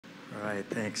All right,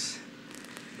 thanks.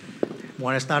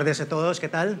 Buenas tardes a todos. ¿Qué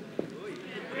tal?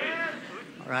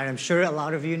 All right, I'm sure a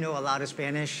lot of you know a lot of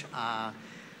Spanish.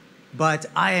 But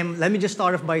let me just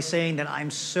start off by saying that I'm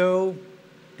so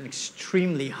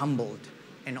extremely humbled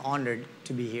and honored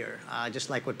to be here.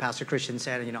 Just like what Pastor Christian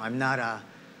said, I'm not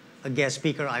a guest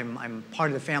speaker. I'm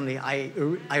part of the family. I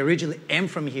originally am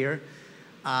from here.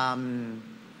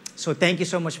 So thank you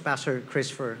so much, Pastor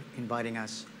Chris, for inviting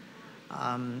us.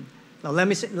 Now let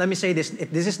me say this.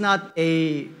 This is not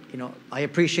a, I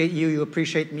appreciate you, you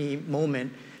appreciate me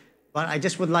moment, but I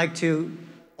just would like to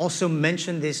also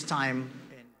mention this time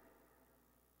and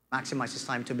maximize this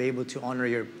time to be able to honor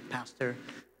your pastor,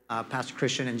 Pastor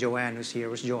Christian and Joanne, who's here.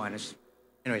 Where's Joanne?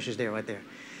 Anyway, she's there, right there.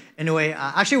 Anyway,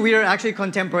 actually, we are actually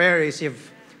contemporaries.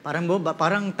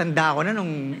 Parang tanda ko na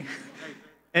nung...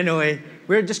 Anyway,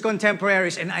 we're just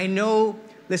contemporaries, and I know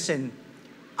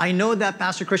that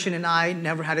Pastor Christian and I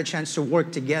never had a chance to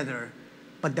work together,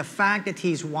 but the fact that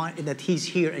he's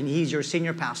here and he's your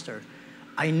senior pastor,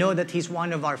 I know that he's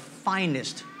one of our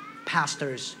finest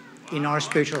pastors in our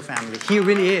spiritual family. He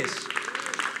really is.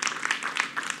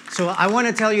 So I want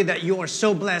to tell you that you are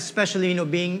so blessed, especially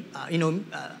being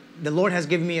the Lord has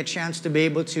given me a chance to be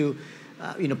able to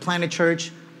plant a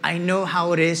church. I know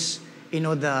how it is,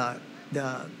 the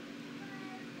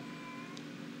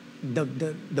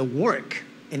work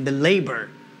and the labor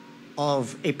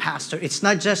of a pastor. It's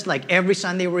not just like every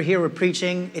Sunday we're here, we're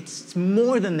preaching. It's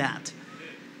more than that.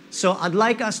 So I'd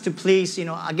like us to please,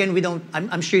 again,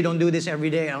 I'm sure you don't do this every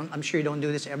day. I'm sure you don't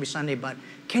do this every Sunday, but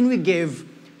can we give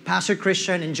Pastor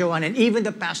Christian and Joanne and even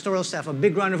the pastoral staff a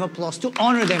big round of applause to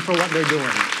honor them for what they're doing?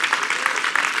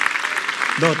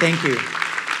 No, thank you.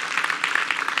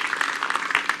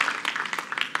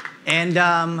 And,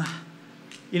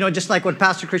 just like what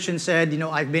Pastor Christian said,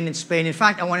 I've been in Spain. In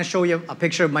fact, I want to show you a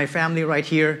picture of my family right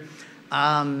here.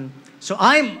 So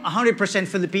I'm 100%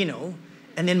 Filipino,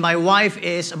 and then my wife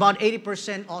is about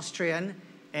 80% Austrian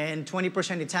and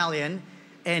 20% Italian.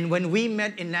 And when we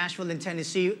met in Nashville in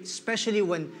Tennessee, especially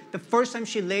when the first time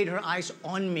she laid her eyes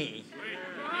on me,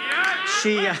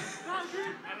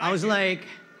 I was like,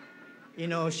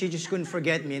 she just couldn't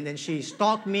forget me. And then she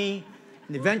stalked me,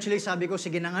 and eventually sabi ko,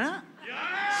 sige na nga.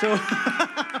 So,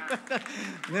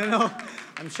 no,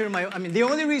 I'm sure the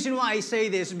only reason why I say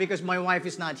this is because my wife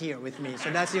is not here with me.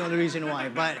 So that's the only reason why.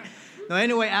 But no,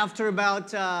 anyway, after about,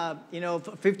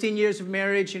 15 years of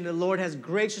marriage, the Lord has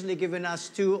graciously given us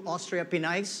 2 Austria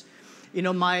Pinays.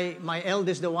 My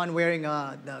eldest, the one wearing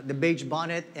the beige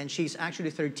bonnet, and she's actually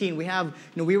 13.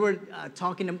 We were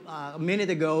talking a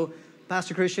minute ago,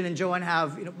 Pastor Christian and Joanne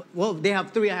have, they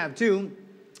have 3, I have 2,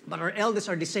 but our eldest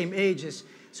are the same ages.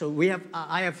 So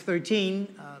I have 13,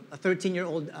 a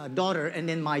 13-year-old daughter, and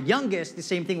then my youngest, the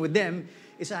same thing with them,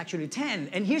 is actually 10.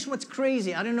 And here's what's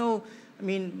crazy. I don't know,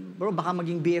 bro, baka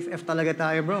maging BFF talaga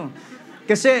tayo, bro.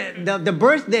 Kasi the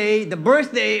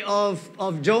birthday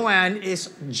of Joanne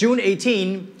is June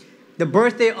 18. The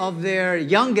birthday of their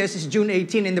youngest is June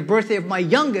 18, and the birthday of my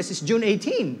youngest is June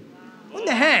 18. What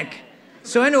the heck?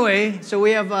 So anyway,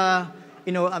 we have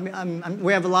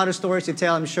we have a lot of stories to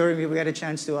tell. I'm sure we get a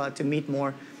chance to meet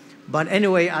more. But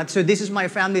anyway, so this is my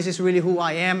family. This is really who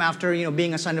I am. After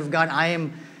being a son of God, I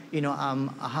am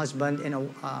a husband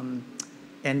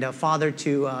and a father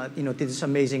to this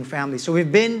amazing family. So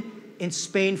we've been in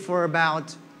Spain for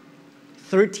about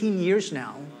 13 years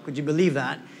now. Could you believe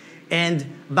that? And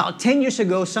about 10 years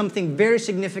ago, something very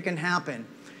significant happened.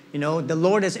 The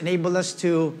Lord has enabled us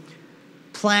to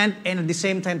plant and at the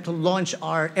same time to launch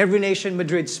our Every Nation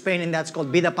Madrid, Spain, and that's called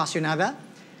Vida Apasionada.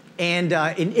 And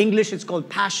in English, it's called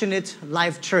Passionate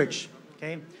Life Church.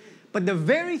 Okay? But the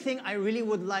very thing I really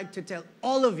would like to tell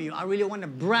all of you, I really want to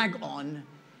brag on,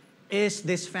 is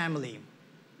this family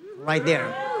right there.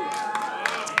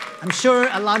 I'm sure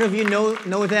a lot of you know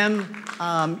them.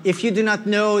 If you do not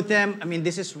know them,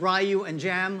 this is Ryu and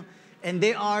Jam, and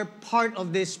they are part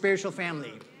of this spiritual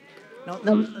family. Now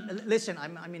listen,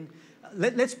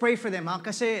 let's pray for them,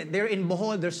 kasi they're in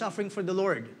Bohol, they're suffering for the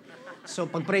Lord. So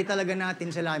pag-pray talaga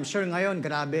natin sila. I'm sure ngayon,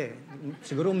 grabe.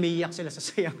 Siguro umiyak sila sa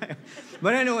saya ngayon.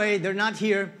 But anyway, they're not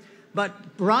here. But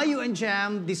Ryu and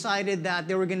Jam decided that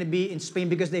they were going to be in Spain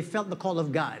because they felt the call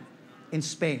of God in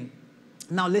Spain.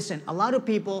 Now listen, a lot of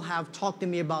people have talked to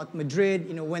me about Madrid,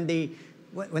 when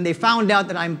they found out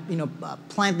that I'm,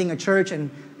 planting a church and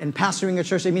pastoring a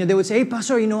church, they would say, hey,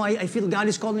 Pastor, I feel God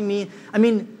is calling me.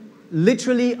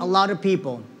 Literally a lot of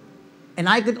people. And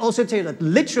I could also tell you that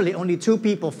literally only 2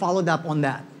 people followed up on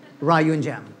that, Ryu and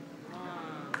Jam.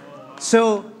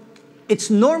 So it's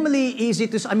normally easy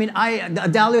to, the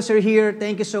Adalios are here.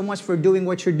 Thank you so much for doing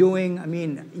what you're doing.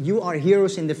 You are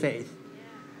heroes in the faith.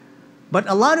 But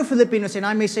a lot of Filipinos, and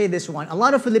I may say this one, a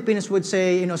lot of Filipinos would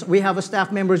say, we have a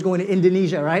staff members going to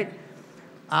Indonesia, right?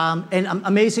 And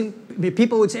amazing,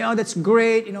 people would say, oh, that's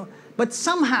great, But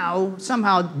somehow,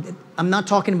 I'm not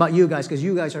talking about you guys because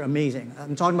you guys are amazing.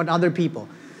 I'm talking about other people.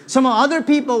 Somehow other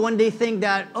people, when they think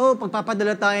that, oh,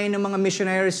 pagpapadala tayo ng mga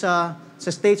missionaries sa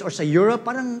States or sa Europe,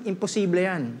 parang imposible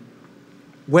yan.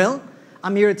 Well,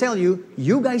 I'm here to tell you,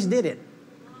 you guys did it.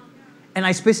 And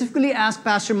I specifically asked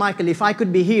Pastor Michael if I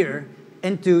could be here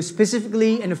and to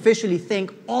specifically and officially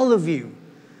thank all of you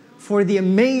for the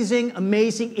amazing,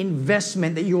 amazing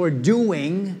investment that you are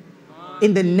doing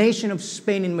in the nation of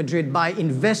Spain in Madrid by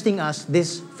investing us,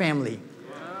 this family.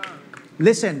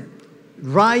 Listen,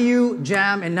 Ryu,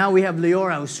 Jam, and now we have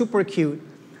Leora, who's super cute.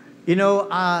 They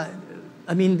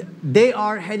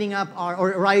are heading up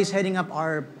or Ryu's heading up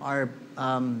our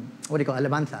what do you call it?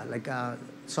 Alabanza,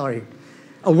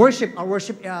 our worship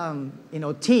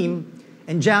team,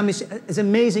 and Jam is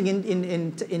amazing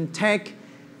in tech.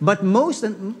 But most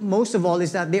of all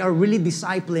is that they are really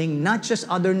discipling not just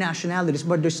other nationalities,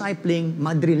 but discipling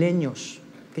Madrileños.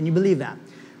 Can you believe that?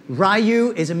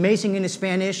 Ryu is amazing in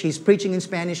Spanish. He's preaching in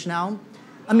Spanish now.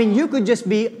 You could just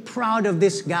be proud of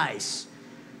these guys.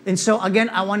 And so again,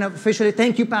 I want to officially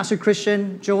thank you, Pastor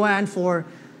Christian, Joanne, for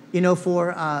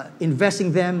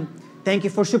investing them. Thank you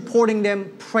for supporting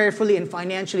them prayerfully and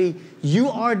financially. You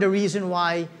are the reason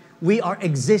why we are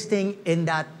existing in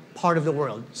that part of the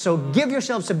world. So give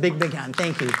yourselves a big, big hand.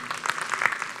 Thank you.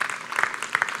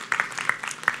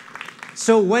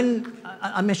 So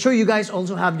I'm sure you guys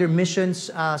also have your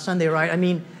missions Sunday, right?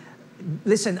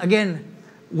 Listen, again,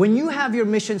 when you have your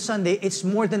mission Sunday, it's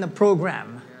more than a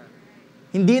program.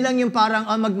 Hindi lang yung parang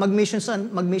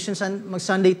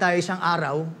mag-Sunday tayo isang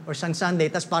araw or isang Sunday,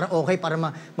 tas para okay, para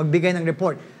magbigay ng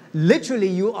report. Literally,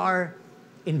 you are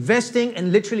investing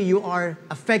and literally you are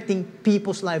affecting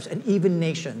people's lives and even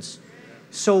nations.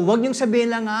 So wag niyong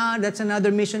sabihin lang, that's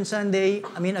another Mission Sunday.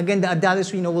 Again, the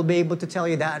Adalis will be able to tell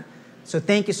you that. So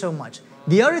thank you so much.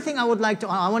 The other thing I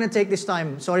want to take this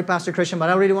time, sorry Pastor Christian, but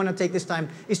I really want to take this time,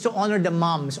 is to honor the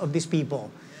moms of these people.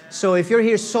 So if you're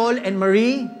here, Sol and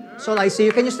Marie, Sol, I see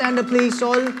you. Can you stand up please,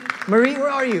 Sol? Marie, where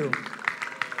are you?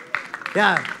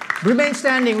 Yeah, remain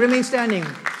standing.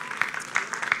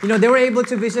 They were able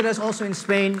to visit us also in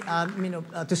Spain,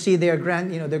 to see their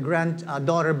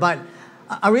granddaughter. But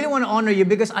I really want to honor you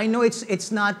because I know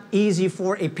it's not easy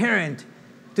for a parent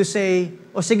to say,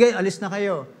 sige, alis na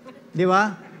kayo. Di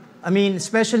ba?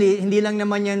 Especially, hindi lang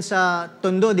naman yan sa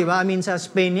Tondo, di ba? Sa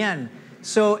Spain yan.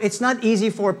 So it's not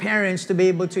easy for parents to be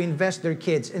able to invest their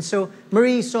kids. And so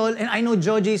Marie, Sol, and I know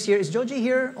Joji is here. Is Joji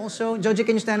here also? Joji,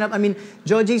 can you stand up?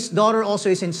 Joji's daughter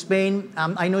also is in Spain.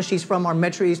 I know she's from our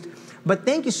Metro East. But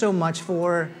thank you so much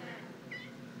for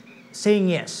saying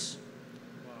yes.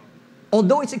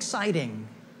 Although it's exciting,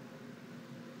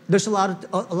 there's a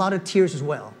lot of tears as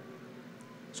well.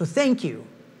 So thank you,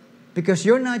 because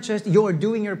you're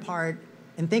doing your part,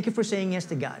 and thank you for saying yes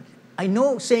to God. I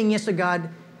know saying yes to God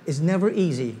is never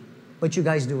easy, but you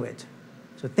guys do it.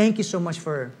 So thank you so much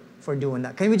for doing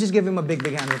that. Can we just give him a big,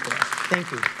 big hand for us?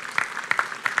 Thank you.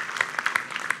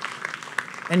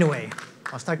 Anyway,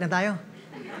 start na tayo.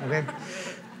 Okay?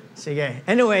 Sige.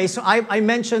 Anyway, so I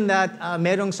mentioned that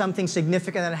merong something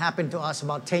significant that happened to us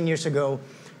about 10 years ago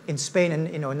in Spain. And,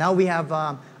 now we have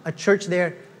a church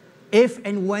there. If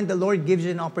and when the Lord gives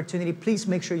you an opportunity, please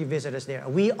make sure you visit us there.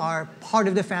 We are part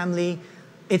of the family.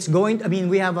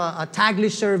 We have a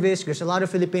Taglish service. There's a lot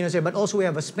of Filipinos there, but also we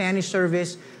have a Spanish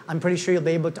service. I'm pretty sure you'll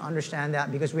be able to understand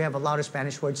that because we have a lot of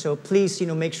Spanish words. So please,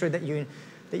 make sure that you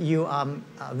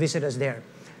visit us there.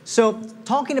 So,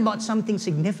 talking about something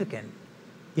significant,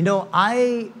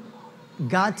 I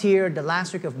got here the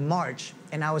last week of March,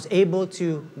 and I was able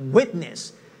to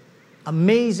witness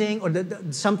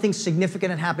something significant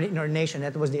that happened in our nation.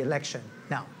 That was the election.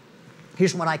 Now,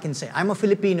 here's what I can say. I'm a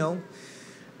Filipino,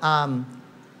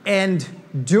 and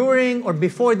during or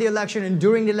before the election and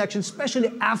during the election,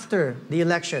 especially after the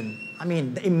election,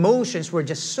 the emotions were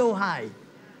just so high,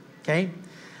 okay?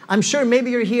 I'm sure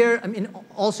maybe you're here.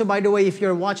 Also, by the way, if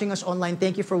you're watching us online,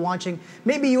 thank you for watching.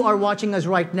 Maybe you are watching us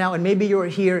right now, and maybe you're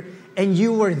here and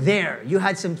you were there. You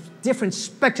had some different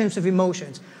spectrums of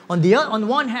emotions. On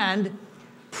one hand,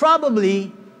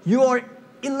 probably you are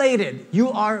elated.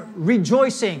 You are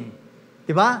rejoicing.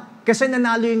 Diba? Kasi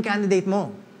nanalo yung candidate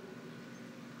mo.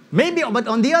 Maybe, but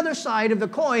on the other side of the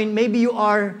coin, maybe you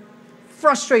are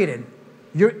frustrated.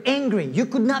 You're angry. You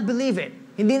could not believe it.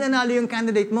 Hindi nanalo yung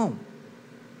candidate mo.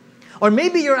 Or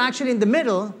maybe you're actually in the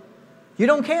middle, you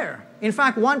don't care. In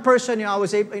fact, one person I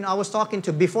was talking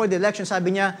to before the election,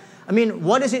 sabi niya, I mean,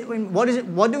 what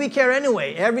do we care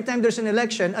anyway? Every time there's an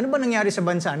election, ano ba nangyari sa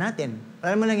bansa natin?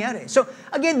 Ano ba nangyari? So,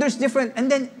 again, there's different, and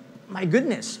then, my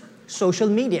goodness, social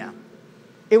media.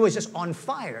 It was just on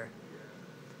fire.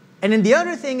 And then the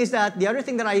other thing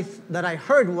that I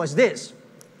heard was this.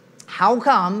 How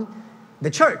come the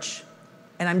church,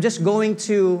 and I'm just going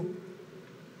to,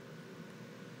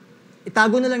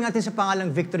 itago na lang natin sa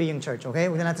pangalang Victory yung church, okay?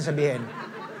 Huwag na natin sabihin.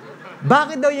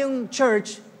 Bakit daw yung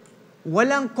church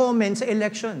walang comment sa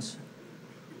elections?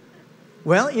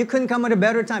 Well, you couldn't come at a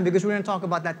better time because we're going to talk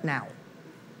about that now.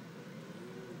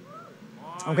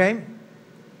 Okay?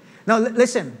 Now,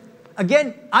 listen.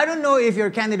 Again, I don't know if your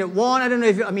candidate won. I don't know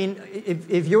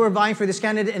if you were vying for this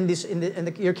candidate and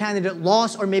your candidate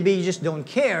lost, or maybe you just don't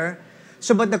care.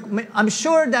 So, but I'm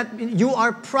sure that you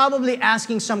are probably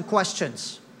asking some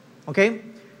questions. Okay?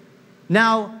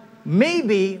 Now,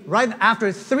 maybe right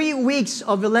after 3 weeks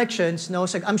of elections, no,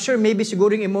 so I'm sure maybe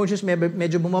siguro yung emotions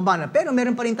medyo bumaba na, pero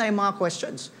meron pa rin tayong mga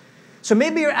questions. So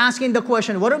maybe you're asking the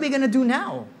question, what are we going to do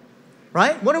now?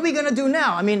 Right? What are we going to do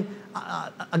now? I mean,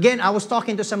 again, I was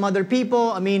talking to some other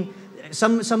people. I mean,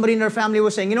 somebody in our family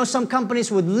was saying, some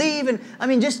companies would leave, and I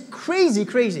mean, just crazy,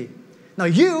 crazy. Now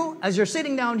you, as you're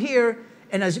sitting down here,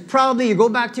 and as probably you go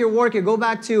back to your work, you go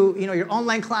back to your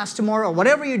online class tomorrow, or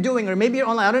whatever you're doing, or maybe you're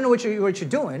online, I don't know what you're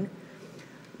doing.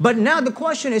 But now the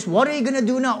question is, what are you going to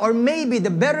do now? Or maybe the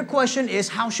better question is,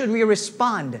 how should we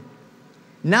respond?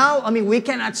 Now, I mean, we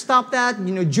cannot stop that.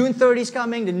 June 30 is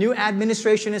coming, the new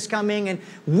administration is coming, and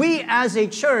we as a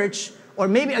church, or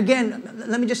maybe again,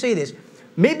 let me just say this.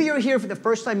 Maybe you're here for the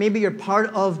first time, maybe you're part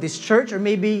of this church, or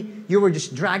maybe you were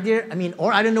just dragged here. I mean,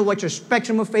 or I don't know what your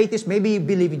spectrum of faith is. Maybe you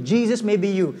believe in Jesus, maybe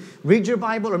you read your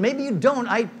Bible, or maybe you don't.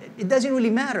 It doesn't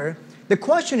really matter. The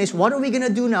question is, what are we going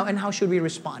to do now, and how should we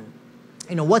respond?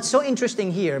 What's so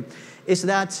interesting here is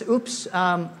that,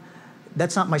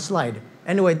 that's not my slide.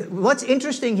 Anyway, what's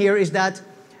interesting here is that,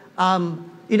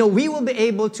 we will be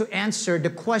able to answer the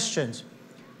questions.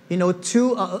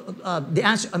 The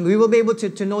answer. We will be able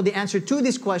to know the answer to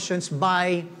these questions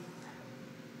by.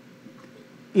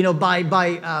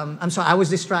 I'm sorry, I was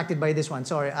distracted by this one.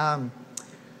 Sorry.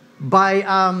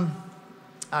 By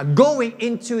going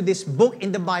into this book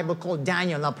in the Bible called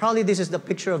Daniel. Now, probably this is the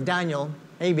picture of Daniel,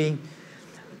 maybe.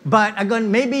 But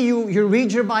again, maybe you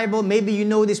read your Bible, maybe you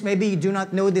know this, maybe you do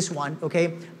not know this one,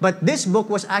 okay? But this book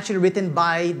was actually written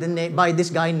by this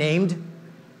guy named,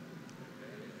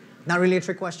 not really a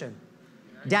trick question,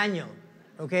 Daniel,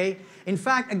 okay? In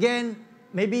fact, again,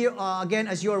 maybe,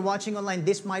 as you are watching online,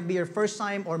 this might be your first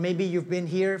time, or maybe you've been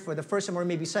here for the first time, or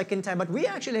maybe second time, but we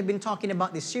actually have been talking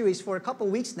about this series for a couple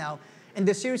weeks now, and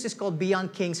the series is called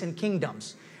Beyond Kings and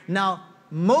Kingdoms. Now,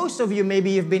 most of you, maybe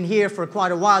you've been here for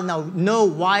quite a while now, know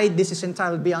why this is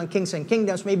entitled Beyond Kings and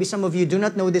Kingdoms. Maybe some of you do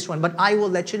not know this one, but I will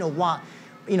let you know why,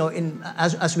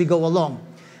 as we go along.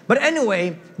 But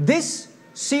anyway, this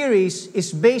series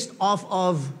is based off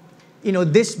of,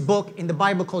 this book in the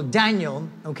Bible called Daniel,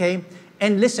 okay?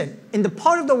 And listen, in the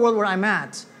part of the world where I'm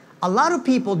at, a lot of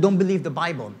people don't believe the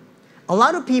Bible. A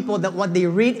lot of people, that what they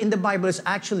read in the Bible is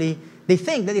actually, they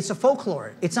think that it's a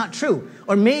folklore. It's not true.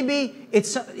 Or maybe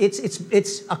it's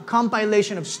a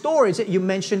compilation of stories that you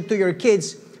mentioned to your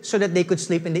kids so that they could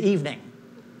sleep in the evening.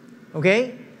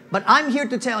 Okay? But I'm here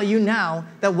to tell you now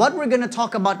that what we're going to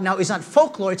talk about now is not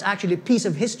folklore, it's actually a piece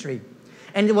of history.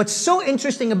 And what's so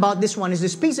interesting about this one is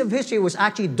this piece of history was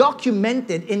actually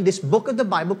documented in this book of the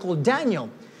Bible called Daniel.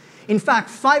 In fact,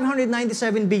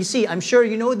 597 BC, I'm sure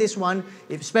you know this one,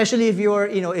 especially if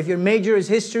your major is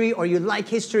history or you like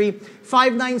history.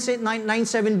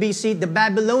 597 BC, the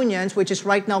Babylonians, which is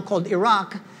right now called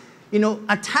Iraq,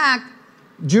 attacked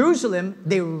Jerusalem.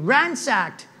 They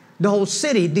ransacked the whole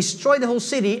city, destroyed the whole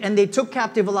city, and they took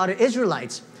captive a lot of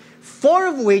Israelites, 4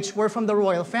 of which were from the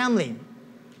royal family.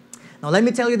 Now, let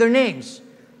me tell you their names.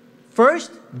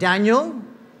 First, Daniel,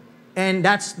 and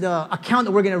that's the account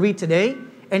that we're going to read today.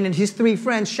 And then his 3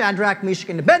 friends, Shadrach, Meshach,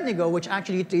 and Abednego, which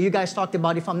actually you guys talked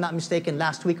about, if I'm not mistaken,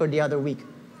 last week or the other week.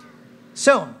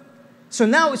 So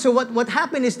what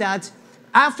happened is that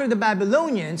after the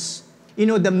Babylonians,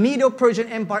 the Medo-Persian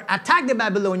Empire attacked the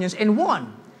Babylonians and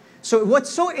won. So what's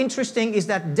so interesting is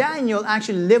that Daniel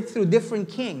actually lived through different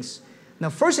kings. Now,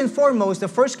 first and foremost, the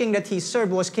first king that he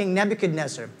served was King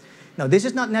Nebuchadnezzar. Now, this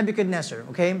is not Nebuchadnezzar,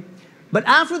 okay? But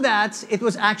after that, it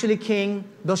was actually King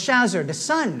Belshazzar, the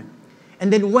son.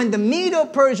 And then when the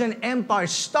Medo-Persian Empire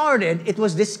started, it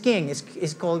was this king.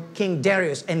 It's called King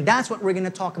Darius. And that's what we're going to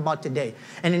talk about today.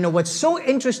 And what's so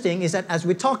interesting is that as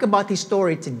we talk about his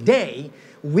story today,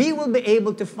 we will be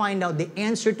able to find out the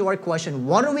answer to our question,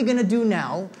 what are we going to do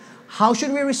now? how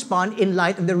should we respond in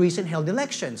light of the recent held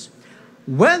elections?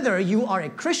 Whether you are a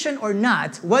Christian or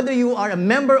not, whether you are a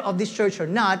member of this church or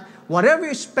not, whatever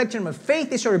your spectrum of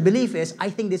faith is or belief is, I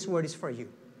think this word is for you.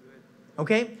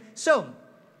 Okay? So,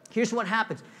 here's what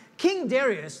happens. King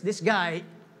Darius, this guy,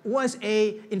 was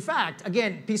in fact,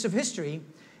 again, piece of history,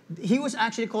 he was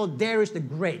actually called Darius the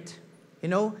Great. You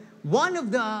know, one of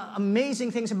the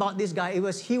amazing things about this guy,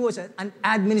 he was an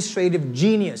administrative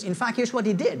genius. In fact, here's what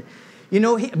he did. You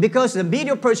know, because the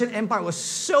Medo-Persian Empire was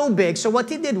so big, so what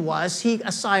he did was he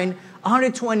assigned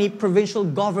 120 provincial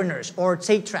governors, or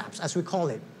satraps, as we call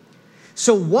it.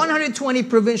 So 120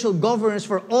 provincial governors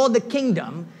for all the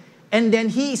kingdom, and then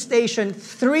he stationed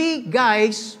 3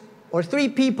 guys, or 3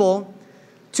 people,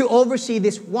 to oversee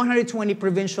this 120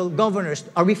 provincial governors.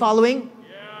 Are we following?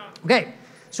 Yeah. Okay.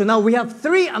 So now we have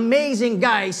 3 amazing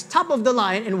guys, top of the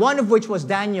line, and one of which was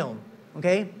Daniel.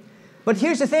 Okay? But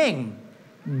here's the thing.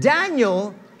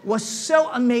 Daniel was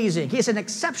so amazing. He has an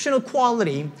exceptional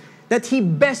quality that he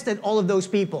bested all of those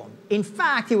people. In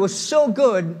fact, he was so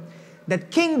good that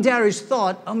King Darius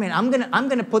thought, oh man, I'm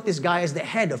gonna put this guy as the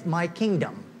head of my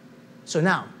kingdom. So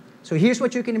here's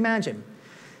what you can imagine.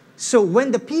 So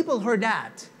when the people heard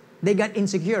that, they got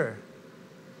insecure.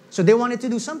 So they wanted to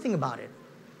do something about it.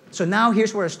 So now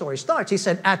here's where the story starts. He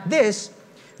said, at this,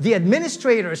 the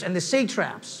administrators and the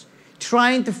satraps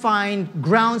trying to find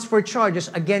grounds for charges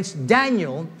against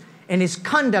Daniel and his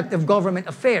conduct of government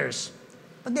affairs.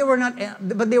 But they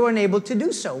weren't able to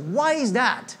do so. Why is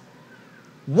that?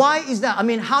 Why is that? I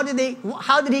mean, how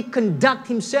did he conduct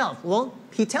himself? Well,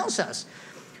 he tells us.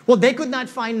 Well, they could not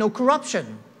find no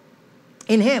corruption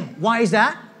in him. Why is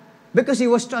that? Because he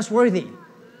was trustworthy.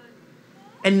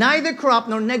 And neither corrupt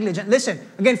nor negligent. Listen,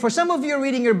 again, for some of you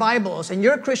reading your Bibles, and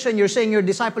you're a Christian, you're saying you're a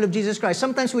disciple of Jesus Christ,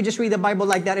 sometimes we just read the Bible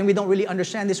like that and we don't really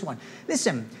understand this one.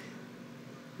 Listen,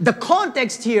 the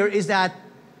context here is that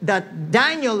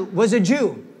Daniel was a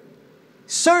Jew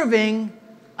serving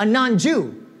a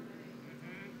non-Jew.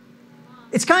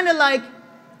 It's kind of like,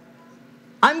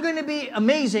 I'm going to be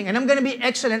amazing and I'm going to be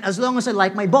excellent as long as I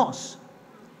like my boss.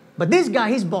 But this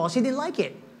guy, his boss, he didn't like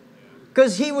it.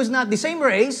 Because he was not the same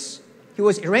race. He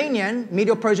was Iranian,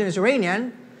 Medo-Persian is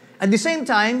Iranian. At the same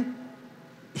time,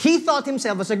 he thought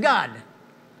himself as a god.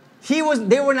 They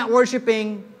were not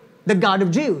worshiping the God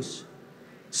of Jews.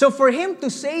 So for him to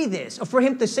say this, or for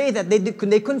him to say that they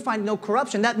couldn't find no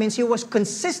corruption, that means he was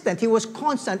consistent, he was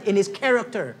constant in his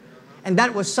character. And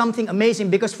that was something amazing,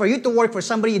 because for you to work for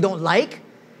somebody you don't like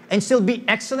and still be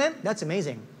excellent, that's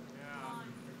amazing.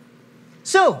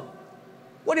 So,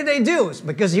 what did they do? It's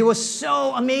because he was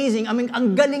so amazing. I mean,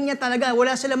 ang galing niya talaga.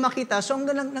 Wala silang makita. So, ang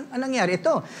nangyari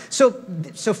ito.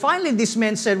 So finally, this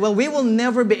man said, well, we will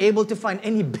never be able to find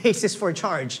any basis for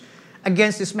charge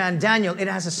against this man, Daniel. It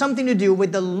has something to do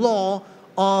with the law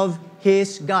of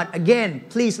his God. Again,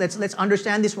 please, let's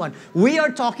understand this one. We are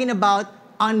talking about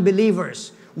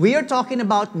unbelievers. We are talking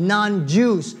about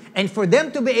non-Jews. And for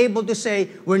them to be able to say,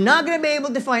 we're not going to be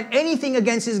able to find anything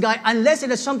against this guy unless it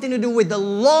has something to do with the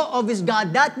law of his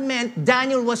God, that meant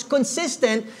Daniel was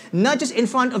consistent, not just in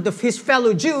front of his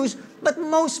fellow Jews, but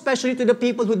most especially to the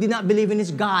people who did not believe in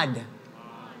his God.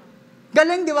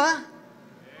 Galing, di ba?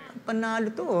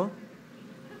 Panalo to, oh.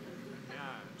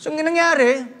 So, ang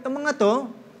nangyari, itong mga to,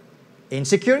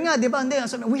 insecure nga, di ba?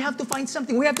 We have to find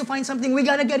something. We have to find something. We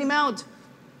gotta get him out.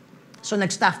 So,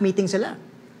 nag-staff meeting sila.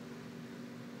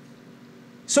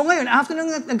 So, ngayon, after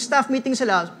nag-staff meeting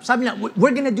sila, sabi nila,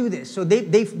 we're gonna do this. So, they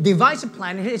devised a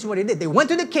plan, and here's what they did. They went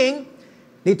to the king,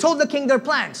 they told the king their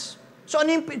plans. So,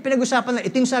 ano yung pinag-usapan nila?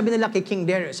 Ito yung sabi nila kay King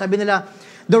Darius. Sabi nila,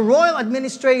 the royal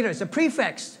administrators, the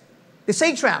prefects, the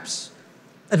satraps,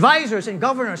 advisors, and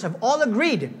governors have all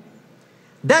agreed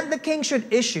that the king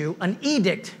should issue an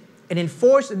edict and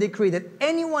enforce a decree that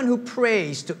anyone who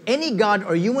prays to any god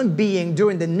or human being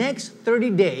during the next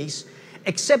 30 days,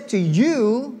 except to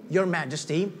you, your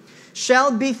majesty,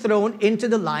 shall be thrown into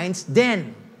the lion's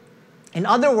den. In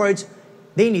other words,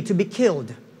 they need to be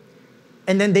killed.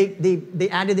 And then they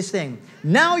added this thing.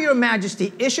 Now, your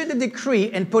majesty, issue the decree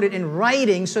and put it in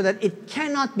writing so that it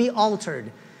cannot be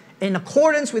altered, in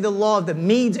accordance with the law of the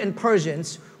Medes and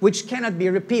Persians, which cannot be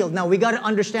repealed. Now, we got to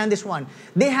understand this one.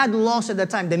 They had laws at the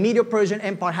time. The Medo-Persian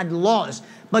Empire had laws.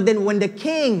 But then when the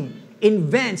king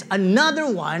invents another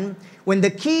one, when the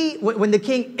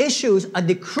king issues a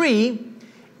decree,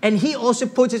 and he also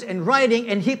puts it in writing,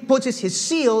 and he puts his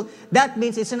seal, that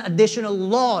means it's an additional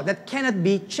law that cannot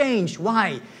be changed.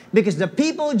 Why? Because the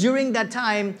people during that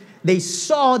time, they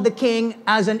saw the king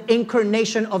as an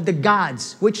incarnation of the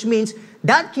gods, which means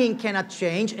that king cannot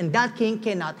change, and that king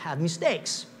cannot have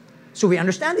mistakes. So we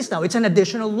understand this now. It's an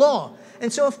additional law.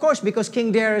 And so, of course, because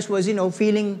King Darius was,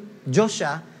 feeling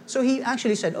Joshua, so he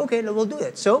actually said, okay, we'll do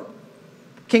it. So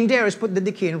King Darius put the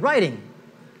decree in writing.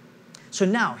 So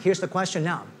now, here's the question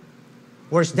now.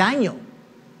 Where's Daniel?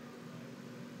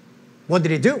 What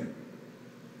did he do?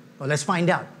 Well, let's find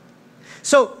out.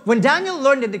 So when Daniel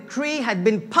learned the decree had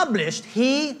been published,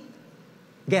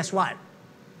 guess what?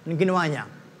 Anong ginawa niya?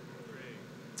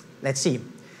 Let's see.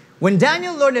 When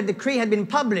Daniel learned the decree had been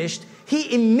published,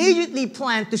 he immediately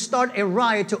planned to start a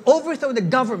riot to overthrow the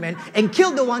government and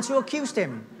kill the ones who accused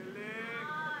him.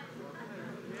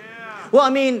 Well, I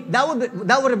mean, that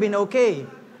would have been okay.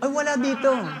 Ay, wala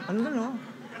dito. Ano no?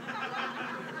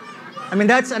 I mean,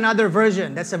 that's another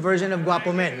version. That's a version of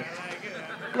Guapo Mel.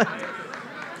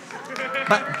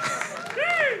 But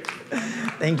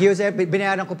thank you, sir.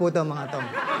 Binayaran ko po ito, mga to.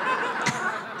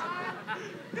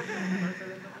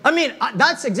 I mean,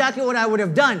 that's exactly what I would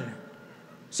have done.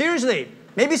 Seriously.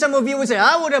 Maybe some of you would say,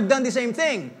 I would have done the same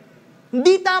thing.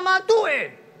 Hindi tama to eh.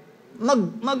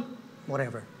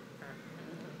 Whatever.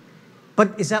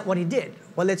 But is that what he did?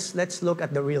 Well, let's look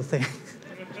at the real thing.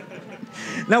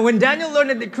 Now, when Daniel learned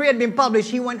that the decree had been published,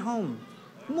 he went home.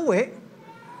 Umuwi.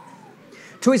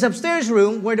 To his upstairs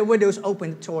room where the windows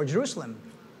opened toward Jerusalem.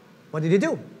 What did he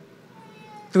do?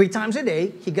 3 times a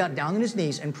day, he got down on his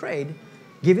knees and prayed,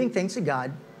 giving thanks to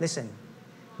God, listen,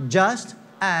 just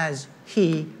as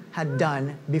he had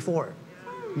done before.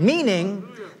 Meaning,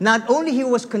 not only he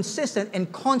was consistent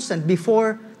and constant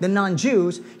before the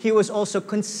non-Jews, he was also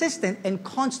consistent and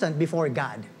constant before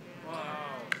God.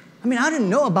 I mean, I don't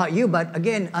know about you, but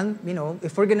again,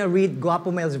 if we're going to read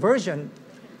Guapo Mel's version,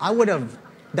 I would have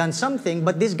done something,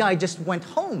 but this guy just went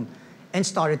home and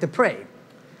started to pray.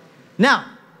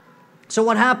 Now, so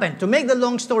what happened? To make the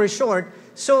long story short,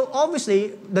 so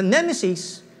obviously, the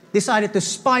nemesis decided to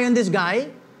spy on this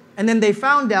guy, and then they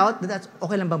found out that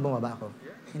okay lang bang bumaba ako?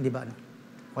 Hindi ba?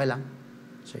 Okay lang?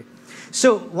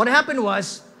 So, what happened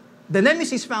was, the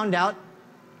nemesis found out,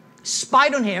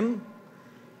 spied on him,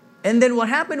 and then what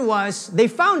happened was, they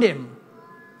found him.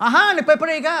 Aha,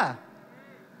 nagpe-pray ka.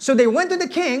 So they went to the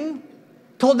king,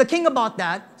 told the king about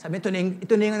that. Sabi, ito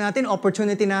na natin,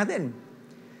 opportunity natin.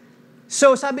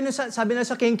 So sabi na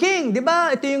sa king, di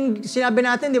ba? Ito yung sinabi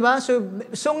natin, di ba? So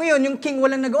ngayon, yung king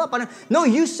walang nagawa. Parang, no,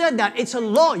 you said that. It's a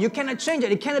law. You cannot change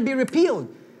it. It cannot be repealed.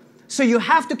 So you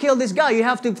have to kill this guy. You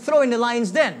have to throw in the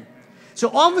lion's den. So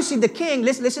obviously the king,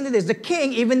 listen to this, the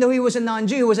king, even though he was a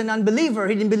non-Jew, he was a non-believer,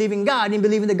 he didn't believe in God, he didn't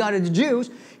believe in the God of the Jews,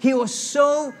 he was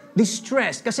so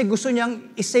distressed kasi gusto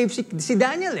niyang isave si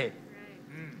Daniel eh.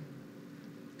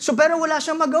 So pero wala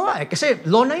siyang magawa eh, kasi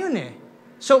law na yun eh.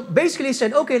 So basically he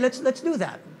said, okay, let's do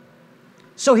that.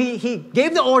 So he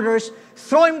gave the orders,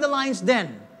 throw him in the lion's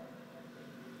den.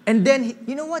 And then,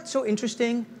 you know what's so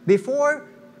interesting?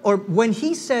 When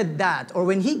he said that, or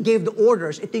when he gave the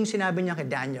orders, ito yung sinabi niya kay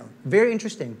Daniel. Very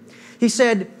interesting. He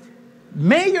said,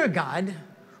 may your God,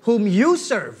 whom you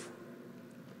serve,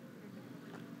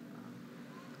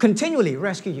 continually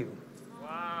rescue you.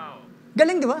 Wow.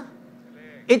 Galing, di ba?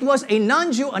 It was a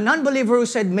non-Jew, a non-believer who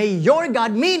said, may your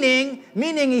God, meaning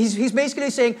he's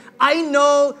basically saying, I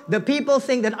know the people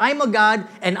think that I'm a God,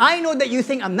 and I know that you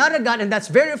think I'm not a God, and that's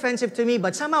very offensive to me,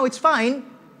 but somehow it's fine.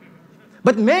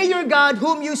 But may your God,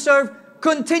 whom you serve,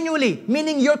 continually,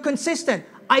 meaning you're consistent.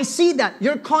 I see that.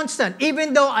 You're constant.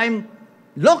 Even though I'm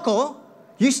loco,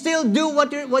 you still do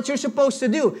what you're supposed to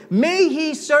do. May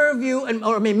He serve you,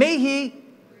 or may He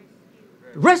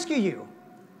rescue you.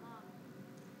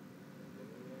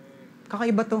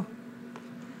 Kakaiba to.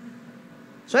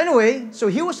 So anyway, so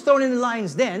he was thrown in the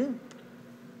lion's den,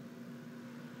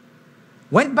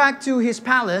 went back to his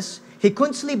palace. He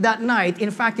couldn't sleep that night. In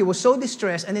fact, he was so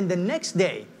distressed. And then the next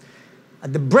day,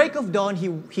 at the break of dawn,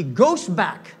 he goes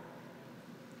back.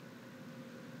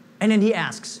 And then he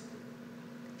asks.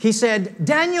 He said,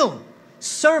 Daniel,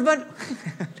 servant,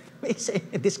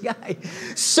 this guy,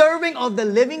 servant of the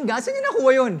living God. Saan niya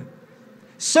nakuha yun?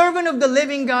 Servant of the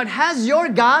living God, has your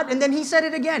God, and then he said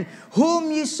it again,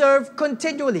 whom you serve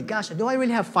continually. Gosh, do I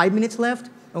really have 5 minutes left?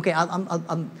 Okay,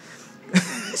 I'm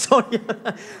sorry.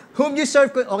 Whom you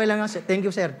serve, okay lang, thank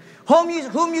you, sir.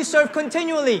 Whom you serve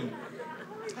continually.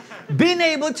 Been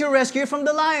able to rescue from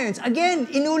the lions. Again,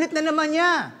 inulit na naman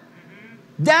niya.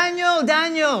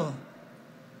 Daniel,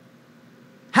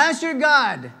 has your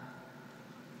God,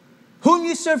 whom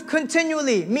you serve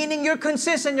continually, meaning you're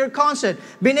consistent, you're constant,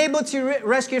 been able to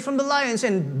rescue from the lions,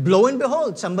 and lo and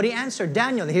behold, somebody answered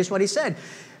Daniel. Here's what he said.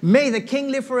 May the king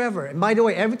live forever. And by the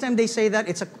way, every time they say that,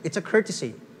 it's a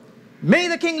courtesy. May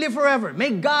the king live forever.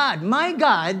 May God, my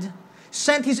God,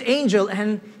 sent his angel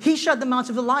and he shut the mouths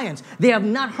of the lions. They have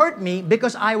not hurt me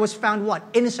because I was found what?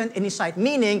 Innocent in his sight.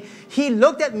 Meaning, he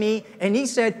looked at me and he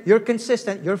said, you're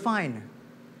consistent, you're fine.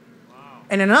 Wow.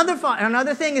 And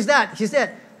another thing is that, he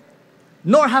said,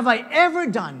 nor have I ever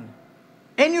done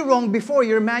any wrong before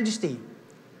your majesty.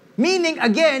 Meaning,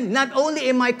 again, not only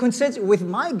am I consistent with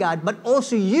my God, but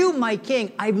also you, my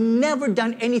king. I've never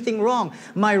done anything wrong.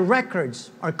 My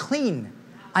records are clean.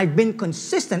 I've been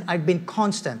consistent. I've been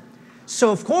constant.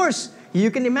 So, of course, you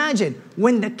can imagine,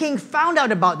 when the king found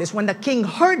out about this, when the king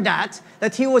heard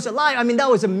that he was alive, I mean, that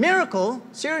was a miracle,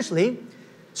 seriously.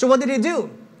 So what did he do?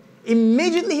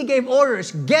 Immediately he gave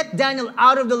orders, get Daniel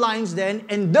out of the lion's den,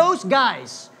 and those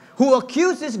guys who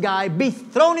accused this guy be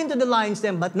thrown into the lion's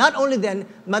den, but not only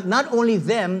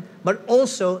them, but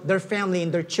also their family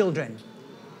and their children.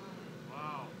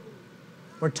 Wow.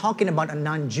 We're talking about a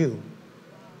non-Jew.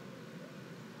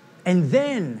 And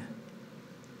then,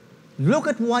 look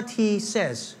at what he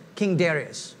says, King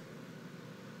Darius.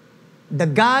 The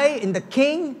guy and the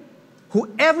king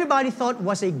who everybody thought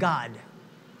was a god.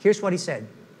 Here's what he said.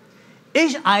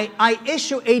 I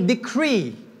issue a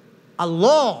decree, a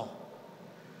law,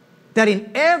 that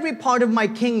in every part of my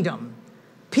kingdom,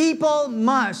 people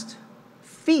must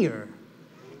fear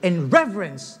and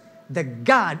reverence the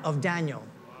God of Daniel.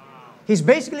 He's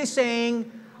basically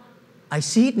saying, I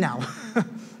see it now.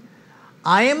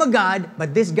 I am a God,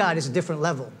 but this God is a different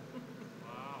level.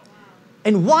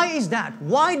 And why is that?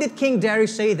 Why did King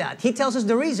Darius say that? He tells us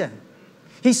the reason.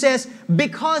 He says,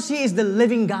 because he is the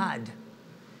living God,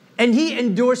 and he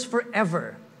endures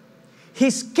forever.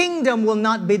 His kingdom will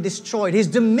not be destroyed. His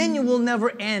dominion will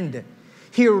never end.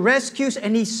 He rescues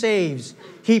and he saves.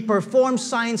 He performs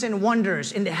signs and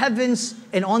wonders in the heavens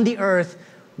and on the earth.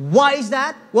 Why is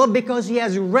that? Well, because he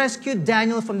has rescued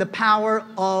Daniel from the power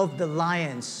of the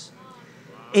lions.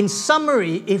 In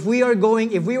summary, if we were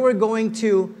going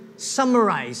to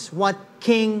summarize what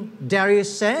King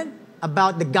Darius said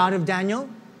about the God of Daniel,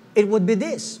 it would be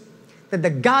this, that the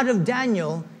God of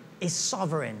Daniel is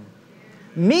sovereign.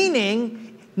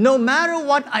 Meaning, no matter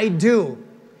what I do,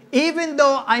 even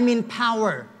though I'm in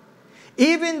power,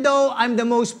 even though I'm the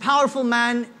most powerful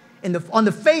man on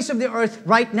the face of the earth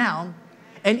right now,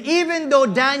 and even though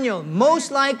Daniel most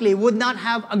likely would not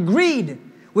have agreed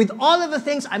with all of the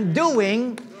things I'm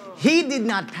doing, he did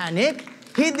not panic.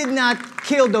 He did not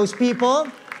kill those people.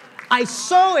 I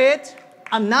saw it.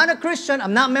 I'm not a Christian.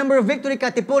 I'm not a member of Victory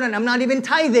Katipunan. I'm not even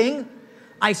tithing.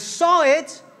 I saw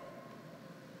it.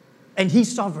 And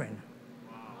he's sovereign.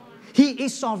 He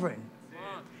is sovereign.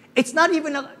 It's not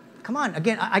even come on,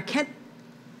 again, I can't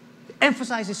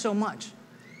emphasize this so much.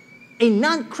 A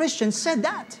non-Christian said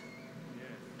that.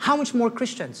 How much more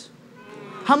Christians?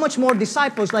 How much more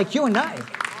disciples like you and I?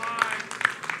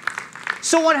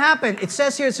 So what happened? It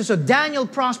says here, so Daniel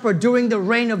prospered during the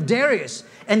reign of Darius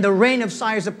and the reign of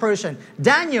Cyrus the Persian.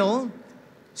 Daniel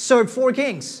served 4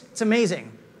 kings. It's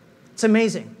amazing. It's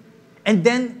amazing. And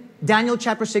then Daniel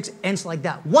chapter 6 ends like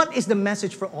that. What is the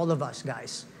message for all of us,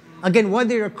 guys? Again,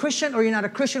 whether you're a Christian or you're not a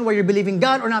Christian, whether you believe in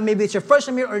God or not, maybe it's your first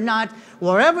time here or not,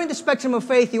 wherever in the spectrum of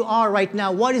faith you are right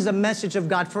now, what is the message of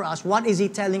God for us? What is He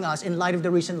telling us in light of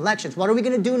the recent elections? What are we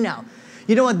going to do now?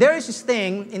 You know what? There is this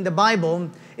thing in the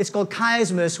Bible, it's called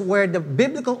chiasmus, where the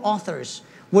biblical authors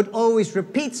would always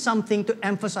repeat something to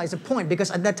emphasize a point,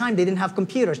 because at that time they didn't have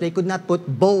computers. They could not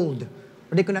put bold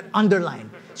or they could not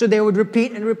underline. So they would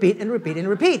repeat and repeat and repeat and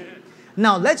repeat.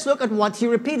 Now, let's look at what he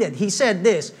repeated. He said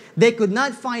this, they could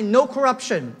not find no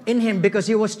corruption in him because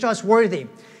he was trustworthy,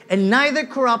 and neither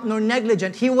corrupt nor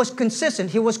negligent. He was consistent.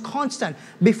 He was constant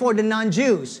before the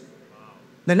non-Jews.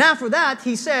 Then after that,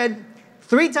 he said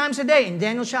 3 times a day in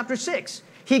Daniel chapter 6,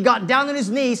 he got down on his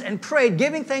knees and prayed,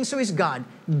 giving thanks to his God,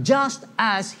 just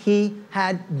as he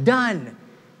had done.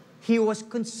 He was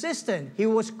consistent. He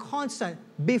was constant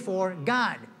before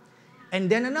God. And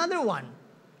then another one.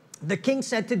 The king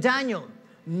said to Daniel,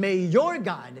 may your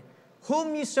God,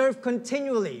 whom you serve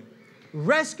continually,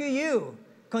 rescue you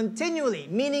continually,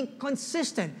 meaning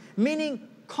consistent, meaning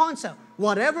constant.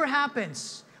 Whatever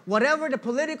happens, whatever the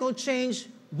political change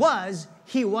was,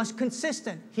 he was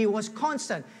consistent. He was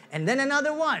constant. And then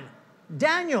another one,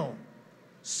 Daniel,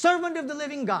 servant of the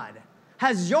living God,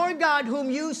 has your God, whom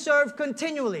you serve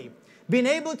continually, been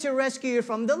able to rescue you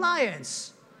from the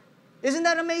lions? Isn't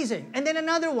that amazing? And then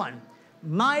another one,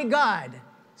 my God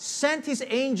sent his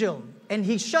angel and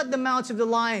he shut the mouths of the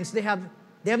lions. They have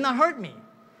not hurt me,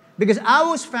 because I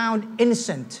was found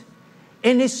innocent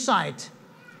in his sight,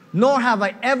 nor have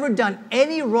I ever done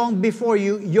any wrong before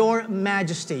you, your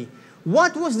majesty.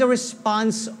 What was the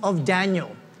response of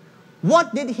Daniel?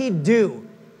 What did he do?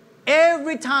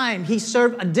 Every time he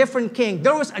served a different king,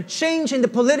 there was a change in the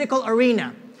political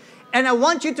arena. And I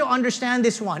want you to understand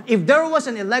this one. If there was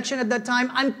an election at that time,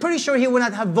 I'm pretty sure he would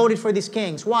not have voted for these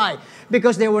kings. Why?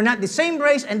 Because they were not the same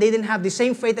race and they didn't have the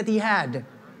same faith that he had.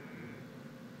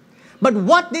 But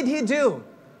what did he do?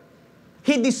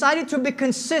 He decided to be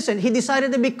consistent. He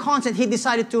decided to be constant. He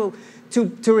decided to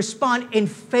respond in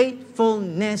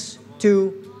faithfulness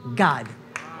to God.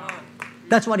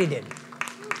 That's what he did.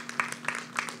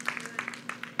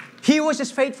 He was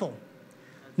just faithful.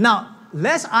 Now,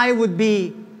 lest I would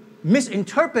be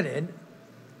misinterpreted,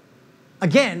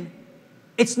 again,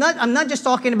 I'm not just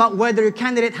talking about whether your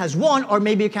candidate has won or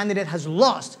maybe your candidate has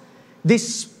lost.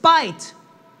 Despite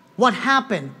what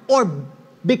happened or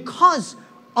because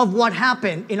of what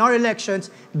happened in our elections,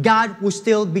 God will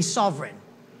still be sovereign.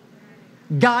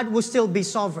 God will still be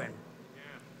sovereign.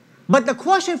 But the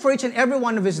question for each and every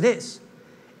one of us is this.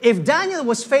 If Daniel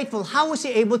was faithful, how was he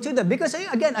able to do that? Because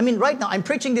again, right now, I'm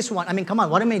preaching this one. Come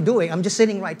on, what am I doing? I'm just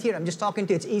sitting right here. I'm just talking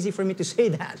to you. It's easy for me to say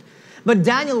that. But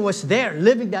Daniel was there,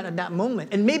 living that at that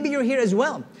moment. And maybe you're here as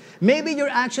well. Maybe you're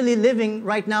actually living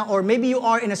right now, or maybe you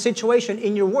are in a situation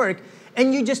in your work,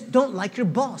 and you just don't like your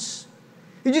boss.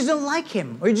 You just don't like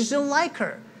him, or you just don't like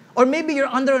her. Or maybe you're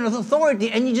under an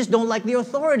authority, and you just don't like the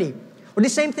authority. Or the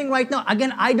same thing right now.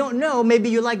 Again, I don't know. Maybe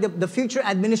you like the future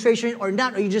administration or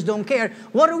not, or you just don't care.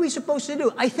 What are we supposed to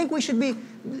do? I think we should be,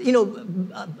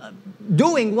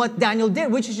 doing what Daniel did,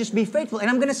 which is just be faithful. And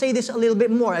I'm going to say this a little bit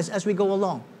more as we go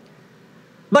along.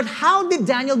 But how did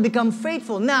Daniel become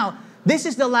faithful? Now, this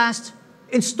is the last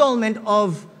installment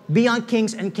of Beyond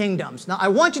Kings and Kingdoms. Now, I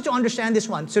want you to understand this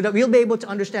one so that we'll be able to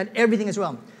understand everything as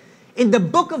well. In the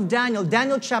book of Daniel,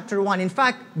 Daniel chapter 1, in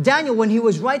fact, Daniel, when he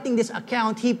was writing this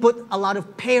account, he put a lot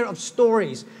of pair of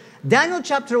stories. Daniel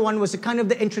chapter 1 was kind of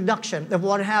the introduction of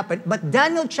what happened. But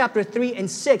Daniel chapter 3 and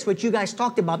 6, which you guys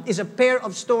talked about, is a pair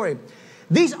of stories.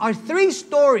 These are three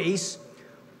stories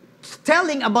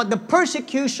telling about the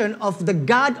persecution of the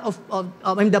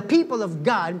the people of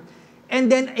God,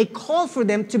 and then a call for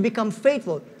them to become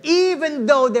faithful. Even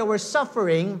though they were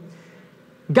suffering,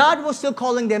 God was still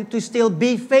calling them to still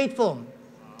be faithful.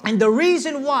 And the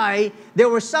reason why they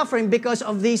were suffering because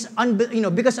of these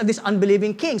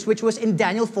unbelieving kings, which was in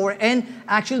Daniel 4 and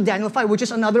actually Daniel 5, which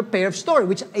is another pair of story,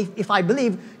 which if I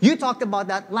believe, you talked about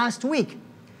that last week.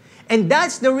 And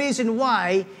that's the reason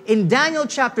why in Daniel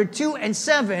chapter 2 and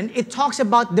 7, it talks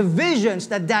about the visions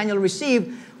that Daniel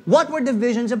received. What were the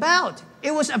visions about?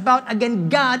 It was about, again,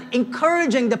 God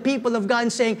encouraging the people of God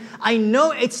and saying, I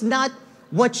know it's not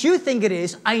what you think it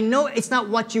is. I know it's not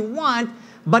what you want,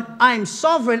 but I'm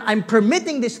sovereign. I'm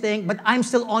permitting this thing, but I'm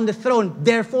still on the throne.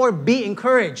 Therefore, be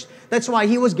encouraged. That's why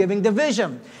he was giving the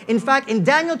vision. In fact, in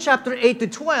Daniel chapter 8 to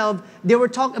 12, they were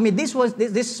talking, this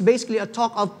is basically a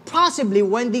talk of possibly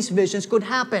when these visions could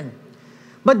happen.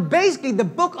 But basically, the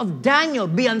book of Daniel,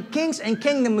 Beyond Kings and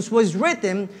Kingdoms, was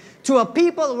written to a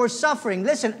people who were suffering.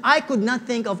 Listen, I could not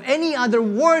think of any other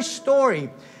worse story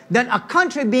than a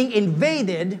country being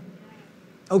invaded,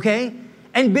 okay?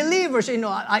 And believers,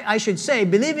 I should say,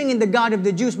 believing in the God of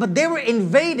the Jews, but they were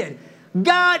invaded.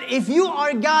 God, if you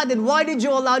are God, then why did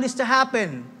you allow this to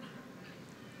happen?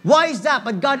 Why is that?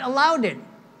 But God allowed it.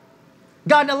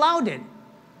 God allowed it.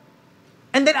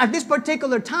 And then at this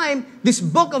particular time, this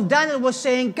book of Daniel was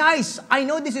saying, guys, I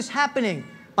know this is happening,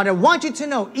 but I want you to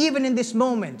know, even in this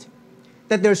moment,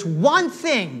 that there's one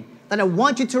thing that I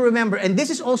want you to remember, and this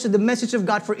is also the message of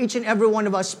God for each and every one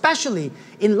of us, especially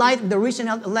in light of the recent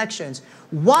elections.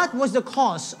 What was the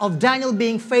cause of Daniel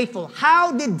being faithful?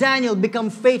 How did Daniel become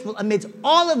faithful amidst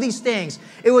all of these things?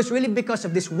 It was really because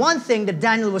of this one thing that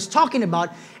Daniel was talking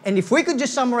about, and if we could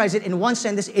just summarize it in one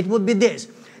sentence, it would be this,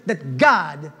 that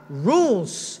God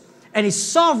rules and is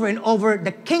sovereign over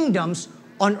the kingdoms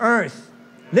on earth.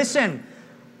 Listen,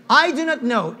 I do not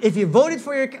know if you voted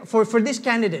for this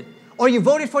candidate, or you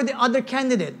voted for the other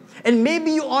candidate, and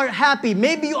maybe you are happy,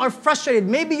 maybe you are frustrated,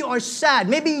 maybe you are sad,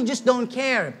 maybe you just don't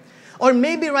care, or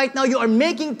maybe right now you are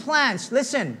making plans.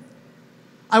 Listen,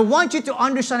 I want you to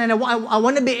understand, and I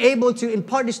want to be able to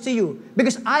impart this to you,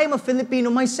 because I am a Filipino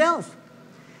myself.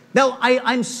 Now,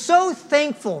 I'm so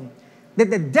thankful that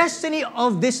the destiny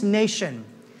of this nation,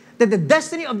 that the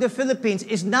destiny of the Philippines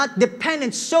is not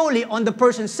dependent solely on the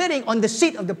person sitting on the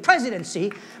seat of the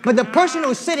presidency, but the person who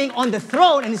is sitting on the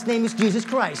throne, and his name is Jesus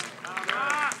Christ.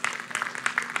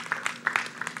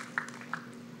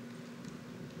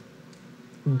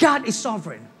 God is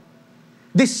sovereign.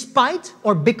 Despite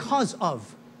or because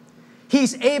of,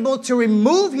 He's able to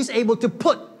remove, He's able to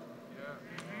put.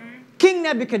 King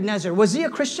Nebuchadnezzar, was he a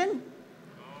Christian?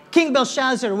 King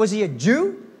Belshazzar, was he a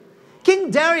Jew?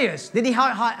 King Darius, did he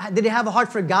have a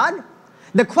heart for God?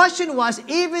 The question was,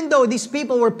 even though these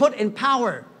people were put in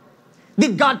power,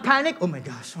 did God panic? Oh my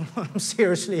gosh,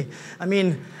 seriously. I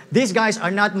mean, these guys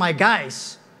are not my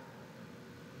guys.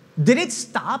 Did it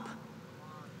stop?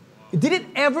 Did it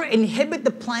ever inhibit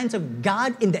the plans of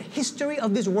God in the history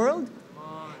of this world?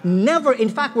 Never. In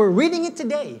fact, we're reading it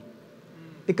today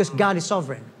because God is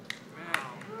sovereign.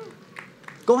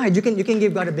 Go ahead, you can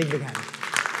give God a big, big hand.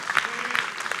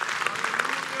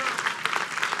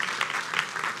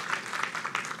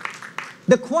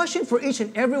 The question for each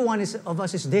and every one of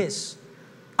us is this.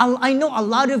 I know a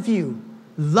lot of you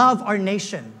love our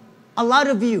nation. A lot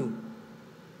of you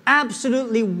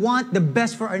absolutely want the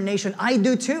best for our nation. I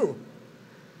do too.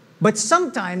 But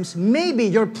sometimes, maybe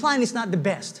your plan is not the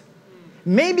best.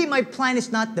 Maybe my plan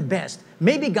is not the best.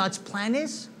 Maybe God's plan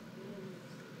is.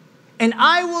 And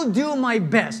I will do my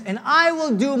best. And I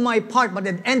will do my part. But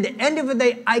at the end of the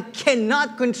day, I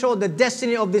cannot control the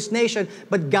destiny of this nation.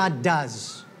 But God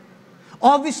does.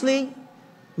 Obviously,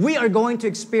 we are going to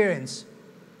experience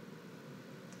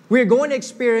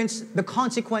the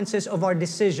consequences of our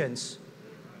decisions.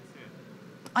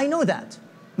 I know that.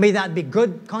 May that be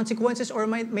good consequences or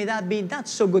may that be not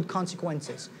so good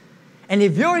consequences. And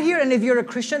if you're here and if you're a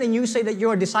Christian and you say that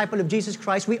you're a disciple of Jesus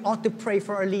Christ, we ought to pray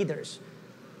for our leaders.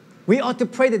 We ought to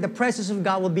pray that the presence of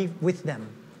God will be with them.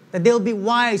 That they'll be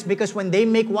wise, because when they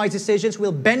make wise decisions,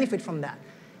 we'll benefit from that.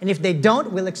 And if they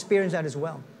don't, we'll experience that as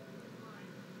well.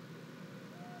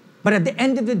 But at the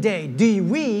end of the day, do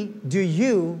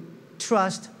you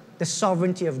trust the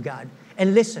sovereignty of God?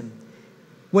 And listen,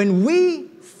 when we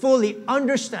fully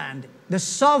understand the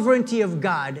sovereignty of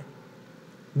God,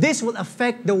 this will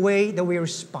affect the way that we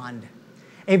respond.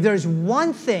 If there's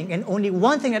one thing and only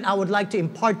one thing that I would like to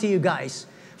impart to you guys,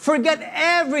 forget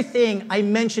everything I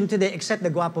mentioned today except the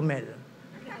Guapo Mel.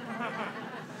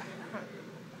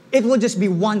 It will just be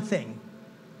one thing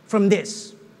from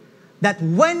this, that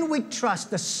when we trust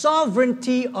the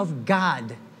sovereignty of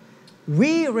God,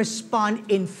 we respond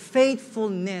in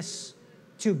faithfulness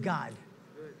to God.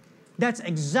 That's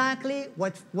exactly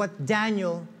what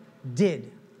Daniel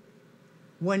did.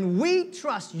 When we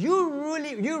trust, you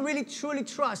really truly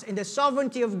trust in the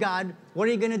sovereignty of God, what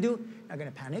are you going to do? You're not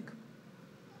going to panic. You're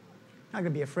not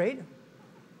going to be afraid.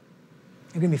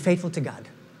 You're going to be faithful to God.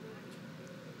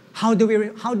 How do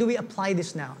we apply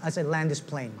this now as I land this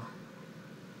plane?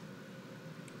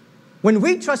 When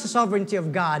we trust the sovereignty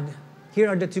of God, here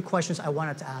are the two questions I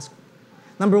wanted to ask.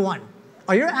 Number one,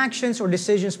 are your actions or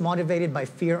decisions motivated by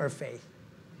fear or faith?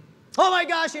 Oh my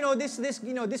gosh,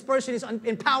 this person is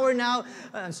in power now.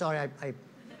 I'm sorry, I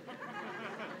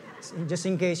just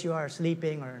in case you are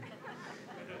sleeping or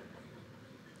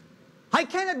I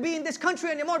cannot be in this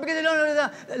country anymore because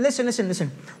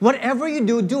listen. Whatever you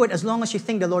do, do it as long as you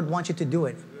think the Lord wants you to do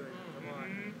it.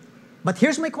 But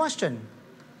here's my question.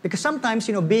 Because sometimes,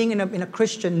 being in a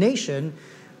Christian nation,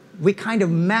 we kind of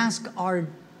mask our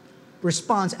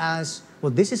response as,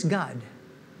 well, this is God.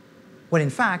 When in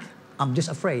fact, I'm just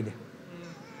afraid.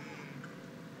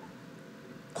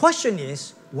 Question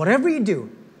is, whatever you do,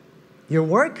 your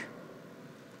work,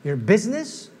 your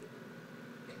business,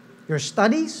 your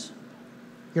studies,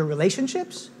 your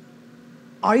relationships,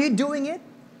 are you doing it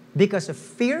because of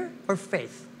fear or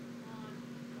faith?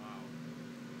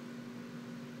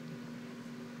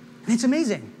 And it's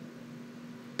amazing.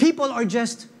 People are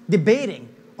just debating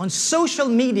on social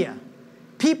media.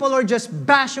 People are just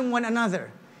bashing one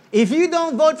another. If you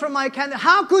don't vote for my candidate,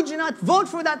 how could you not vote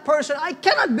for that person? I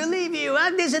cannot believe you.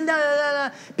 And this and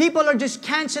that. People are just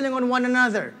canceling on one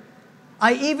another.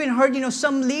 I even heard,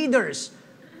 some leaders,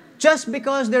 just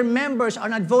because their members are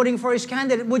not voting for his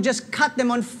candidate, would just cut them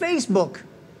on Facebook.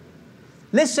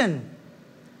 Listen,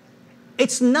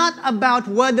 it's not about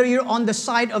whether you're on the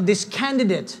side of this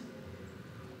candidate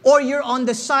or you're on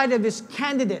the side of this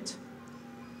candidate.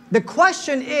 The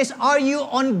question is, are you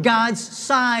on God's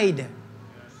side?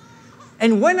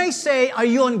 And when I say, are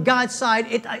you on God's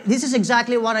side, this is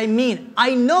exactly what I mean.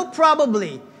 I know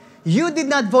probably you did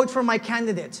not vote for my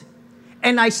candidate.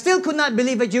 And I still could not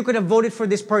believe that you could have voted for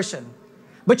this person.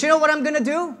 But you know what I'm going to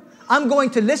do? I'm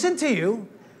going to listen to you.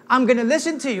 I'm going to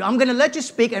listen to you. I'm going to let you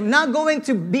speak. I'm not going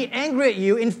to be angry at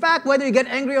you. In fact, whether you get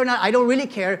angry or not, I don't really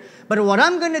care. But what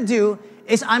I'm going to do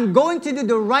is I'm going to do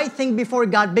the right thing before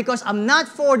God, because I'm not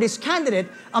for this candidate.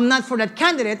 I'm not for that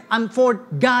candidate. I'm for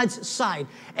God's side.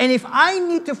 And if I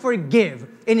need to forgive,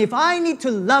 and if I need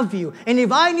to love you, and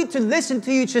if I need to listen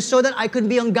to you just so that I can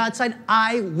be on God's side,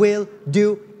 I will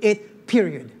do it,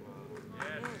 period.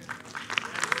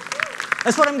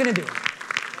 That's what I'm going to do.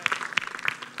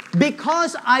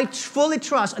 Because I fully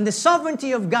trust in the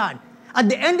sovereignty of God, At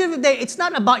the end of the day, it's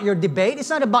not about your debate. It's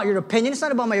not about your opinion. It's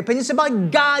not about my opinion. It's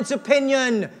about God's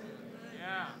opinion.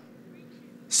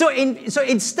 So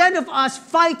instead of us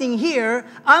fighting here,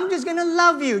 I'm just going to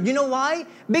love you. You know why?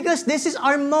 Because this is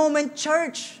our moment,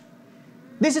 church.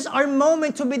 This is our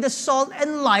moment to be the salt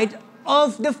and light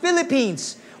of the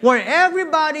Philippines, where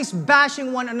everybody's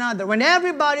bashing one another, when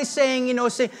everybody's saying,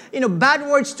 bad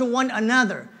words to one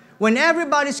another, when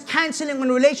everybody's canceling on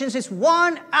relationships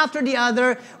one after the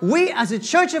other, we as a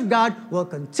church of God will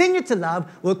continue to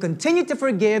love, will continue to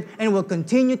forgive, and will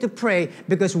continue to pray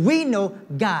because we know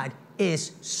God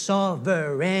is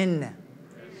sovereign.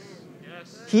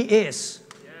 Yes. He is.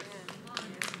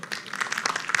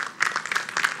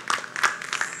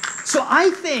 So I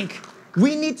think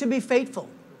we need to be faithful.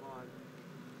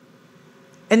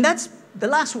 And that's the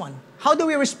last one. How do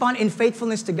we respond in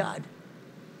faithfulness to God?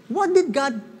 What did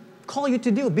God call you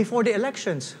to do before the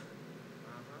elections?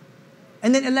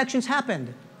 And then elections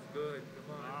happened. Good.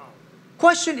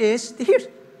 Question is,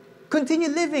 continue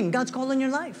living God's call on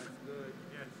your life.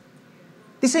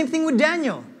 The same thing with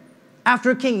Daniel.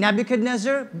 After King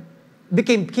Nebuchadnezzar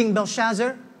became King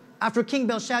Belshazzar, after King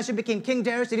Belshazzar became King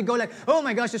Darius, did he go like, oh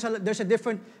my gosh, there's a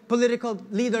different political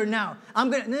leader now.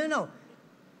 No.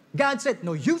 God said,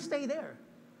 no, you stay there.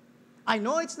 I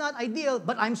know it's not ideal,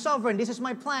 but I'm sovereign. This is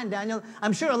my plan, Daniel.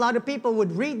 I'm sure a lot of people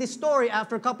would read this story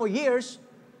after a couple of years,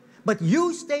 but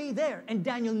you stay there. And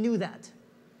Daniel knew that.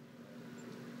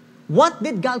 What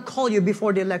did God call you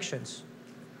before the elections?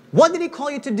 What did He call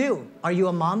you to do? Are you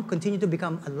a mom? Continue to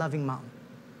become a loving mom.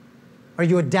 Are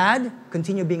you a dad?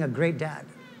 Continue being a great dad.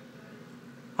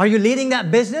 Are you leading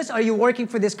that business? Are you working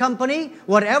for this company?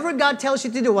 Whatever God tells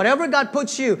you to do, whatever God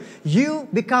puts you, you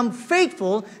become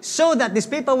faithful so that these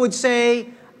people would say,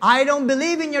 I don't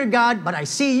believe in your God, but I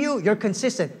see you. You're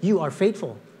consistent. You are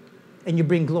faithful. And you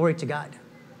bring glory to God.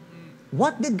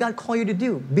 What did God call you to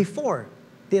do before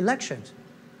the elections?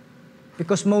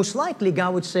 Because most likely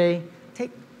God would say,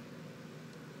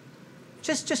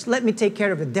 just let me take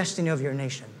care of the destiny of your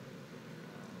nation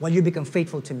while you become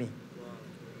faithful to me.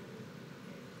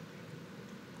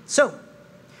 So,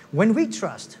 when we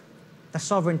trust the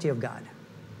sovereignty of God,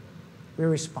 we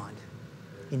respond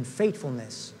in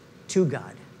faithfulness to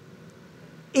God.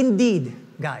 Indeed,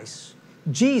 guys,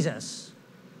 Jesus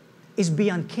is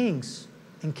beyond kings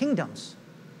and kingdoms.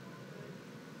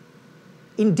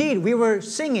 Indeed, we were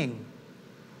singing,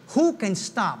 who can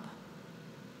stop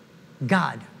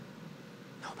God?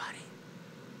 Nobody.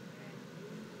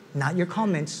 Not your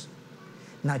comments,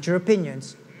 not your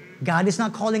opinions. God is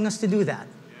not calling us to do that.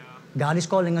 God is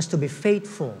calling us to be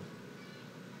faithful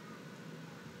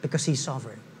because He's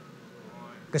sovereign.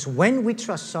 Because when we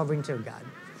trust sovereignty of God,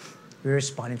 we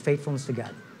respond in faithfulness to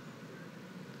God.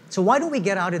 So why don't we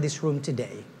get out of this room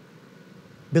today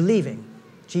believing,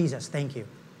 Jesus, thank you.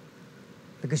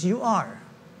 Because you are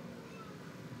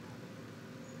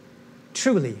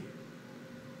truly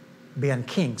beyond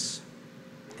kings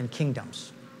and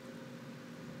kingdoms.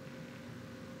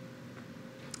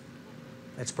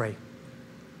 Let's pray.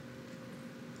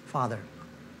 Father,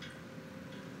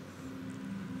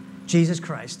 Jesus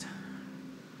Christ,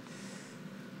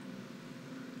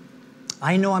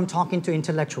 I know I'm talking to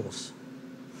intellectuals.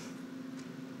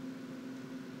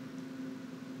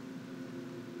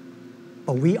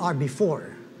 But we are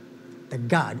before the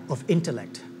God of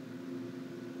intellect.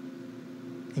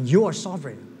 And you are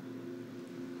sovereign.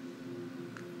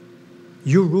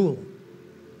 You rule.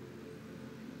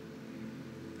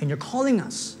 And you're calling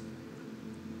us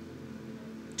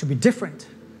to be different.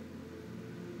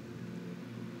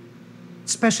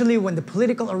 Especially when the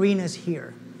political arena is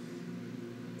here.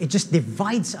 It just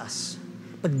divides us.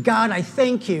 But God, I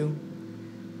thank you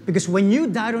because when you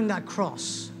died on that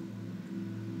cross,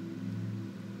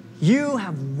 you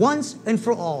have once and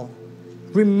for all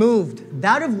removed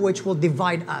that of which will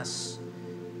divide us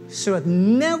so that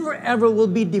never ever will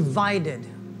be divided,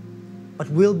 but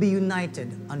will be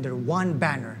united under one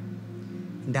banner.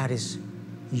 And that is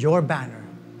your banner.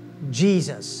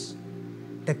 Jesus,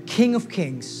 the King of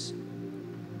Kings,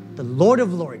 the Lord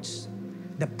of Lords,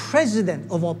 the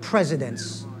President of all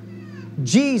presidents,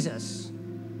 Jesus,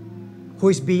 who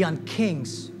is beyond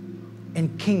kings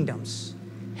and kingdoms.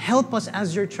 Help us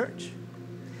as your church.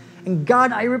 And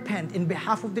God, I repent in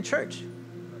behalf of the church.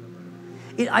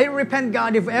 I repent,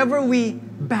 God, if ever we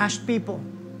bashed people,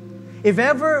 if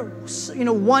ever,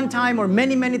 one time or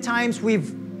many, many times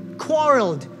we've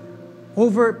quarreled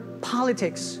over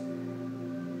politics.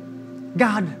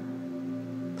 God,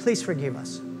 please forgive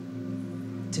us.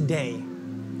 Today,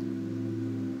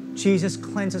 Jesus,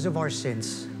 cleanse us of our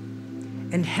sins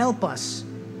and help us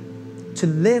to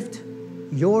lift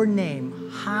your name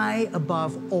high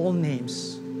above all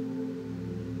names,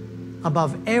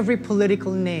 above every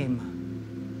political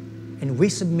name, and we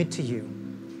submit to you.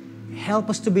 Help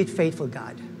us to be faithful,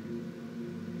 God.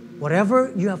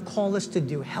 Whatever you have called us to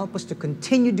do, help us to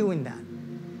continue doing that.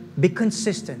 Be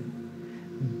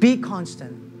consistent. Be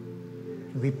constant.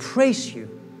 And we praise you,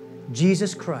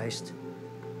 Jesus Christ,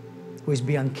 who is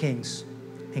beyond kings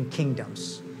and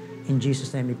kingdoms. In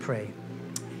Jesus' name we pray.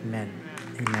 Amen.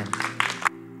 Amen.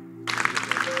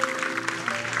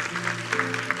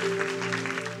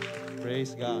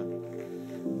 Praise God.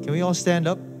 Can we all stand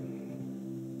up?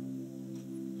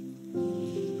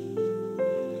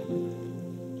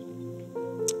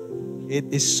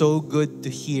 It is so good to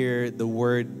hear the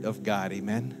word of God.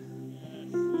 Amen.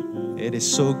 It is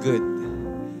so good.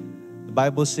 The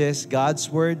Bible says God's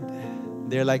word,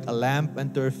 they're like a lamp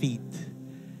unto our feet,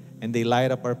 and they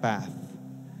light up our path.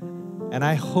 And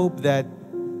I hope that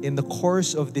in the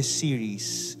course of this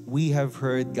series, we have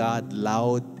heard God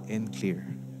loud and clear.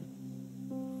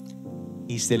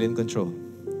 He's still in control.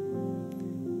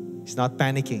 He's not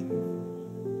panicking.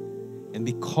 And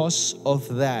because of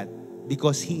that,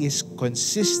 because He is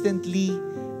consistently,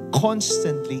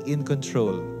 constantly in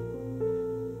control,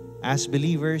 as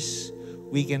believers,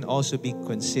 we can also be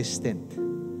consistent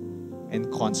and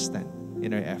constant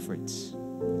in our efforts.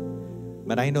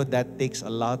 But I know that takes a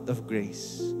lot of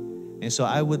grace. And so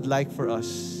I would like for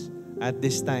us at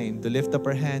this time to lift up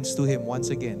our hands to Him once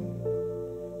again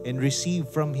and receive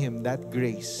from Him that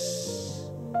grace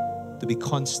to be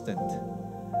constant,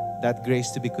 that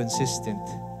grace to be consistent,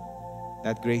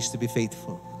 that grace to be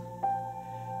faithful.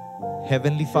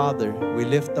 Heavenly Father, we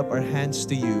lift up our hands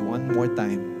to you one more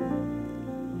time.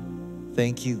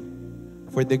 Thank you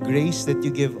for the grace that you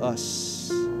give us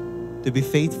to be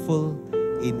faithful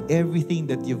in everything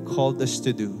that you've called us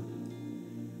to do.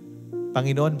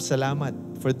 Panginoon, salamat.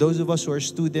 For those of us who are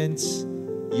students,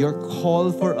 your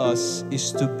call for us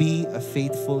is to be a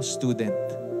faithful student.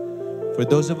 For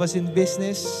those of us in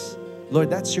business, Lord,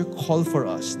 that's your call for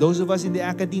us. Those of us in the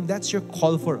academe, that's your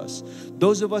call for us.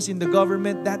 Those of us in the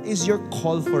government, that is your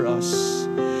call for us.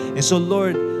 And so,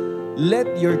 Lord,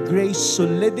 let your grace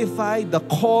solidify the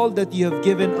call that you have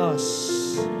given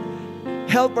us.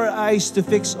 Help our eyes to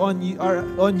fix on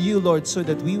you, Lord, so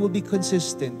that we will be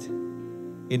consistent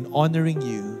in honoring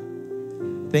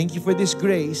you. Thank you for this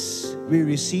grace. We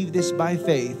receive this by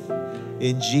faith.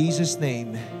 In Jesus'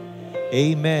 name,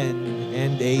 amen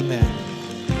and amen.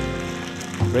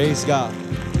 Praise God.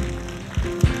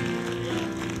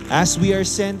 As we are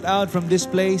sent out from this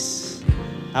place,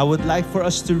 I would like for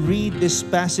us to read this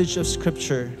passage of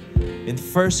Scripture in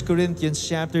 1 Corinthians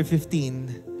chapter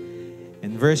 15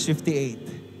 and verse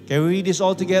 58. Can we read this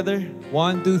all together?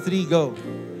 1, 2, 3, go.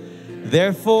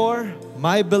 Therefore,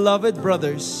 my beloved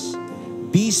brothers,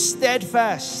 be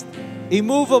steadfast,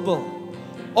 immovable,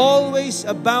 always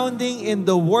abounding in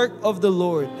the work of the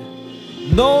Lord,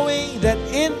 knowing that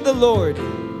in the Lord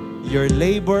your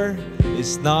labor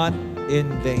is not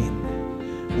in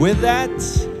vain. With that,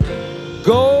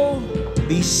 go,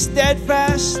 be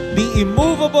steadfast, be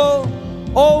immovable,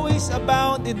 always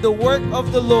abound in the work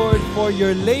of the Lord, for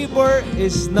your labor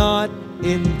is not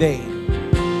in vain.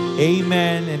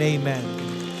 Amen and amen.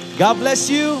 God bless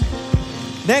you.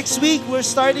 Next week, we're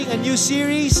starting a new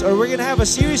series, or we're going to have a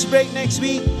series break next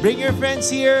week. Bring your friends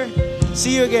here.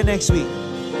 See you again next week.